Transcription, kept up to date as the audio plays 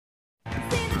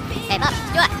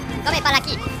Come para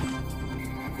aqui.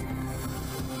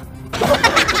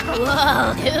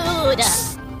 Wow, dude.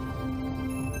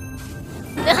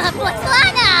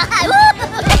 Botswana!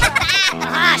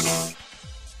 Gosh!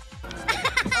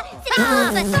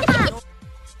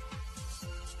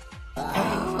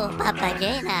 Oh,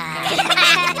 papagena.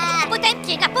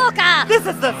 Potenti na boca! This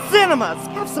is the cinemas!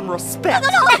 Have some respect!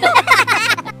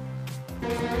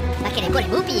 Ma che ne vuole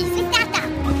movies? Frittata!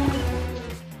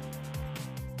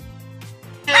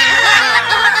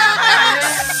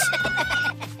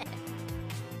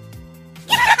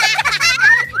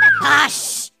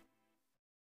 Hush!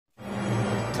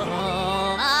 Tomato!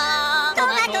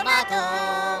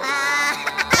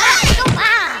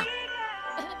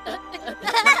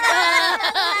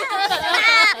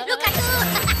 Look at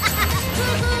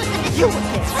you! You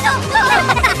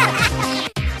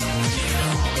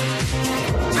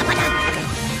again!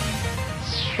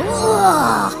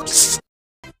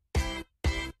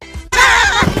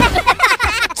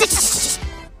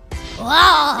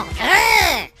 Wow!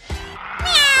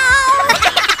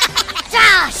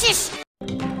 Shish!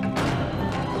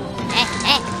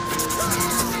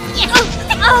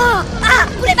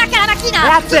 Pure bacca la macchina!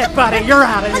 That's it, buddy! You're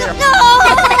out of here! No!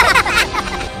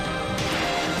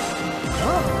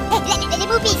 Les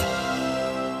boobies!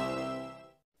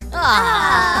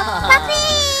 Papi!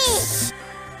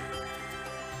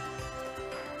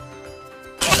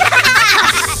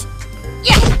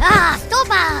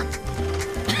 Stoppa!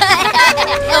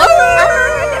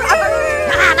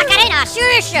 Macarena,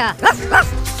 shush!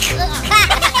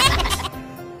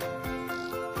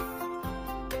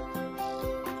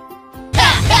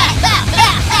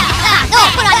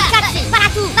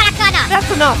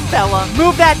 That's enough, fella!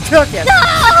 Move that tookin'!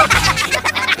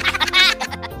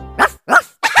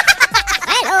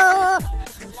 Hello!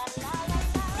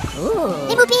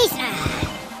 Les boobies!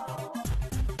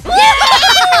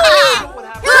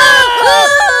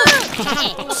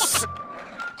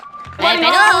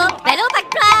 Bello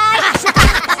backflash!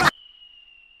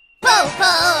 Po,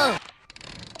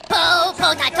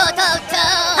 na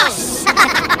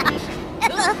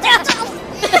to!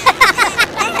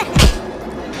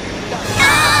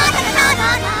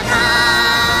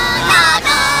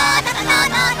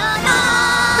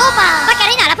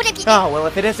 Oh, well,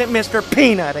 if it isn't Mr.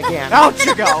 Peanut again, out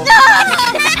you go!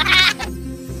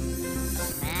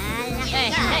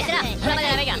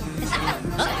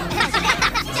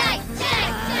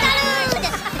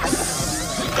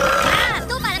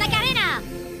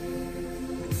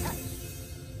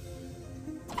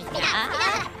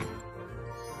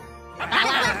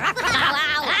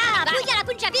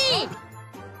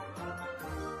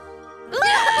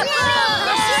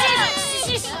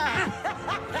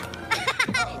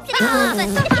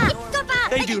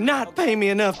 They do not pay me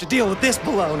enough to deal with this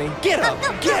baloney. Get up!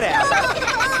 Get out!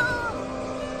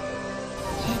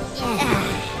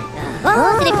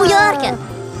 Oh, c'est les pouillards!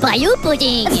 Bayou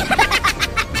pudding!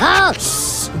 Oh!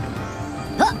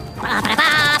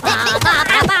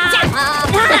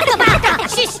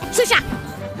 Choucha!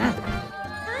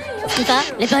 Stoppa,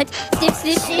 les potes!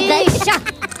 Choucha!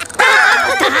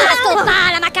 Stoppa,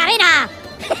 la macarena!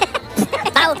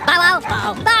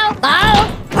 Bow!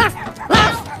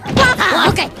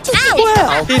 Okay.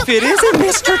 Well, if it isn't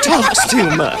Mr. Talks Too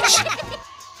Much.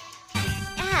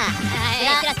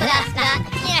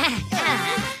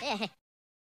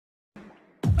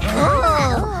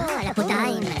 La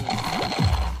potaille.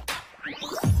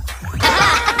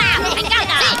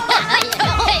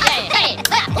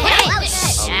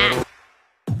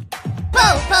 Po,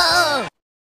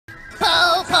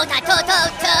 na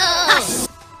to.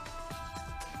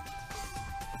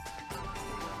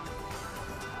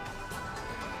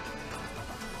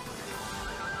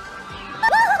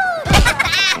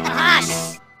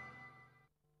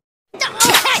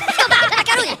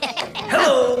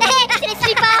 Hello! C'est les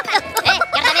slippers!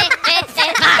 Regardez!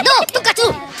 Non! Tonkatsu!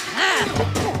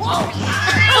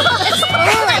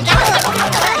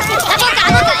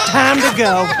 Time to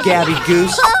go, Gabby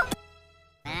Goose.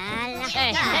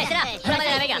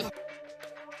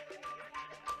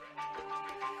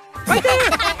 Right there!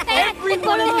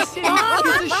 Everybody stop!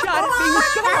 There's a shot at being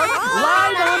scarred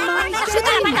live on my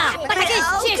stage!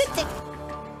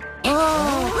 No!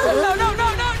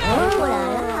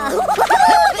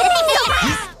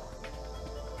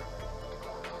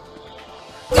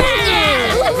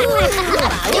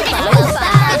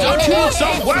 Don't you look so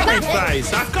worried, face?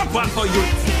 I've got one for you.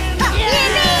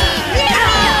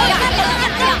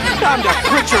 Time to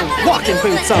put your walking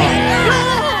boots on.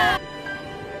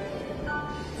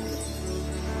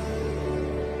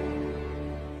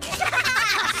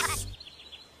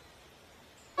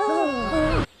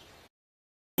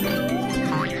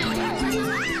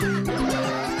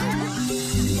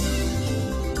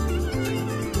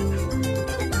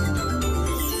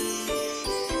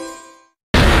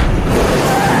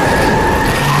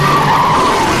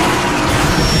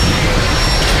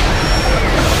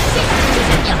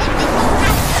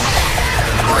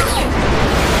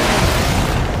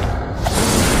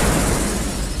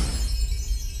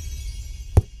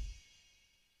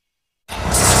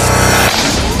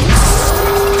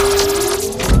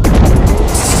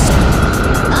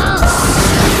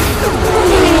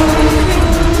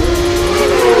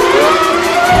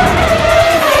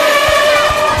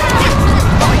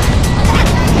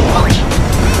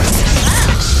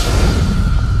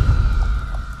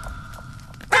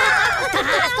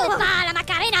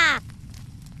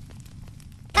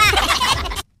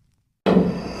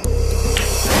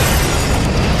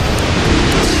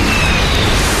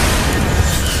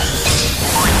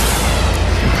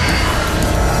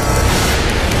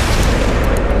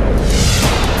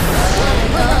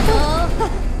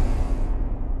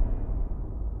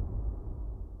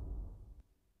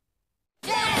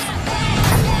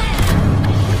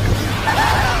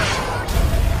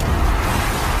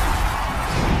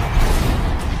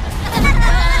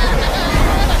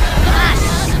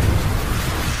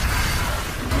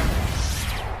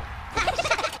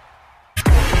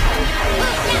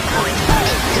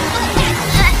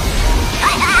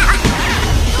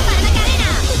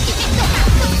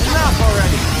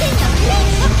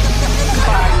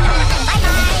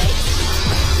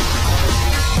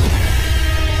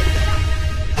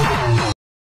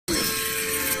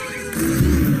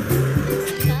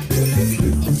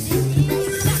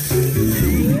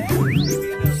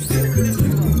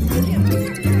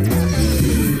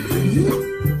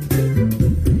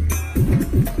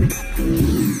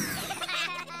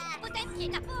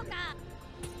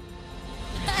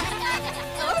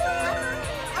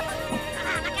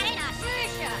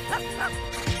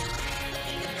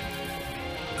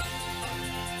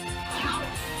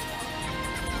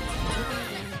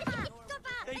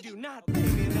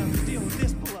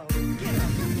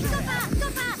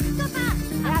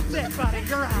 buddy.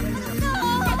 You're out of here.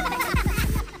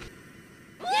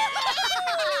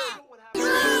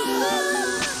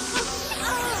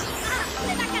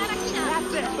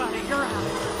 That's it, buddy. You're out of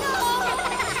here.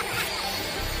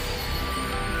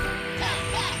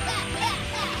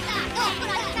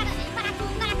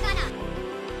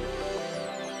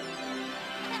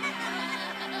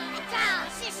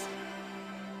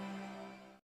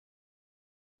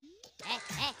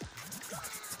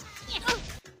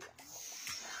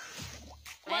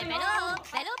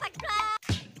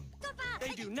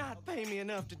 They do not pay me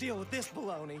enough to deal with this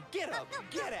baloney. Get up,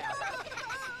 get out.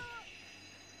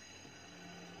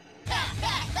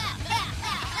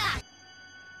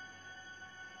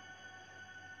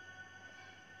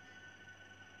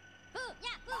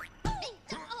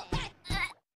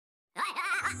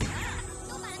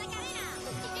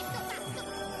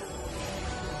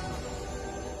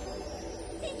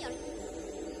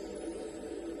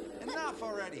 Enough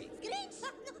already.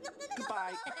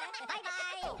 Goodbye.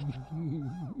 Bye-bye.